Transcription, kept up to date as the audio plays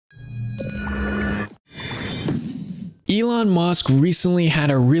Elon Musk recently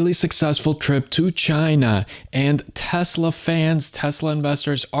had a really successful trip to China, and Tesla fans, Tesla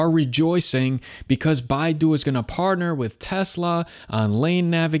investors are rejoicing because Baidu is going to partner with Tesla on lane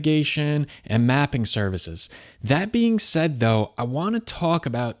navigation and mapping services. That being said, though, I want to talk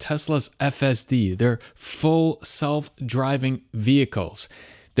about Tesla's FSD, their full self-driving vehicles.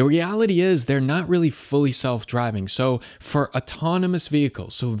 The reality is they're not really fully self-driving. So for autonomous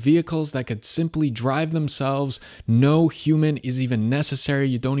vehicles, so vehicles that could simply drive themselves, no human is even necessary.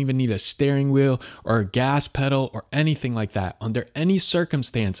 You don't even need a steering wheel or a gas pedal or anything like that. Under any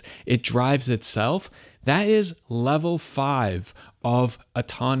circumstance, it drives itself. That is level 5 of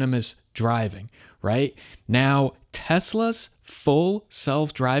autonomous driving, right? Now, Tesla's full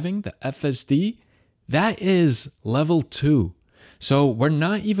self-driving, the FSD, that is level 2. So we're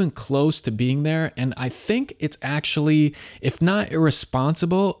not even close to being there, and I think it's actually, if not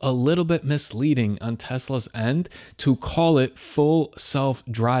irresponsible, a little bit misleading on Tesla's end to call it full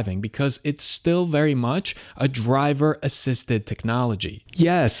self-driving because it's still very much a driver-assisted technology.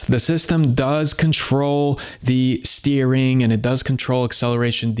 Yes, the system does control the steering and it does control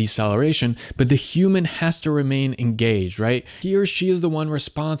acceleration, deceleration, but the human has to remain engaged, right? He or she is the one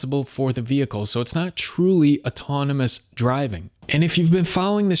responsible for the vehicle, so it's not truly autonomous driving. And if you've been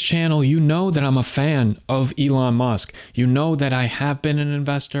following this channel, you know that I'm a fan of Elon Musk. You know that I have been an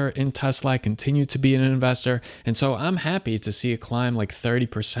investor in Tesla. I continue to be an investor. And so I'm happy to see it climb like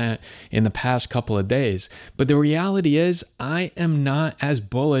 30% in the past couple of days. But the reality is I am not as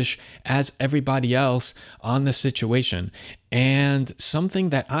bullish as everybody else on the situation. And something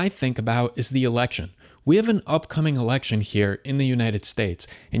that I think about is the election. We have an upcoming election here in the United States,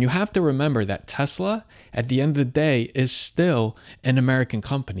 and you have to remember that Tesla, at the end of the day, is still an American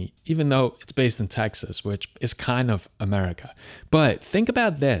company, even though it's based in Texas, which is kind of America. But think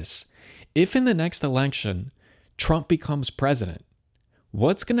about this. If in the next election, Trump becomes president,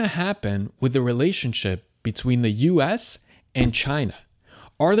 what's going to happen with the relationship between the US and China?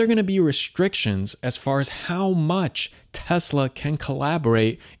 Are there going to be restrictions as far as how much Tesla can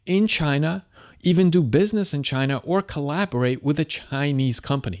collaborate in China, even do business in China, or collaborate with a Chinese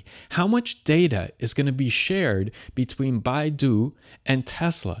company? How much data is going to be shared between Baidu and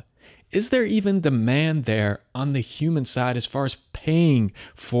Tesla? Is there even demand there on the human side as far as paying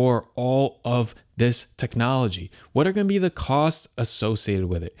for all of this technology? What are going to be the costs associated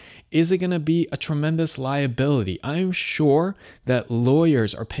with it? Is it going to be a tremendous liability? I'm sure that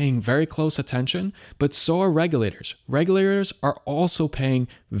lawyers are paying very close attention, but so are regulators. Regulators are also paying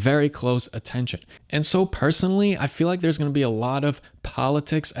very close attention. And so personally, I feel like there's going to be a lot of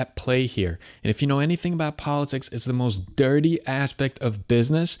politics at play here. And if you know anything about politics, it's the most dirty aspect of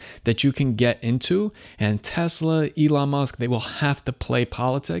business that you can get into. And Tesla, Elon Musk, they will have to play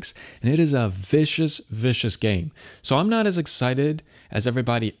politics. And it is a vicious, vicious game. So I'm not as excited as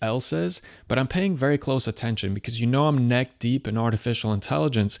everybody else is, but I'm paying very close attention because you know I'm neck deep in artificial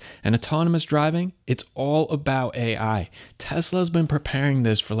intelligence and autonomous driving. It's all about AI. Tesla's been preparing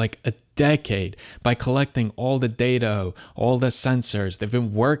this for like a decade by collecting all the data, all the sensors. They've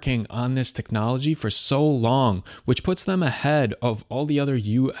been working on this technology for so long, which puts them ahead of all the other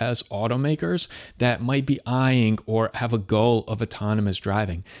US automakers that might be eyeing or have a goal of autonomous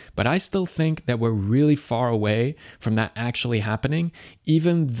driving. But I still think that we're really far away from that actually happening,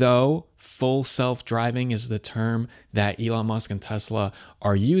 even though full self-driving is the term that Elon Musk and Tesla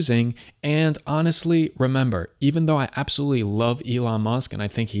are using. And honestly, remember, even though I absolutely love Elon Musk and I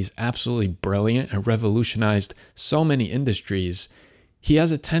think he's absolutely brilliant and revolutionized so many industries, he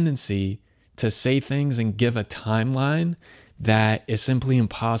has a tendency to say things and give a timeline that is simply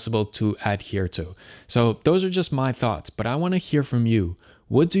impossible to adhere to. So those are just my thoughts, but I want to hear from you.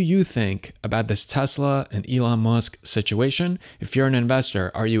 What do you think about this Tesla and Elon Musk situation? If you're an investor,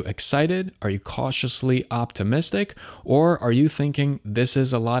 are you excited? Are you cautiously optimistic? Or are you thinking this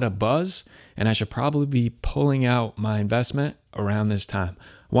is a lot of buzz and I should probably be pulling out my investment around this time?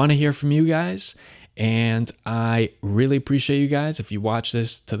 I want to hear from you guys. And I really appreciate you guys. If you watch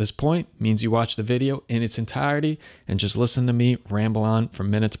this to this point, it means you watch the video in its entirety and just listen to me ramble on for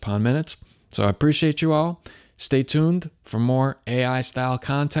minutes upon minutes. So I appreciate you all. Stay tuned for more AI style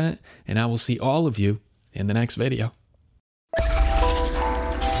content, and I will see all of you in the next video.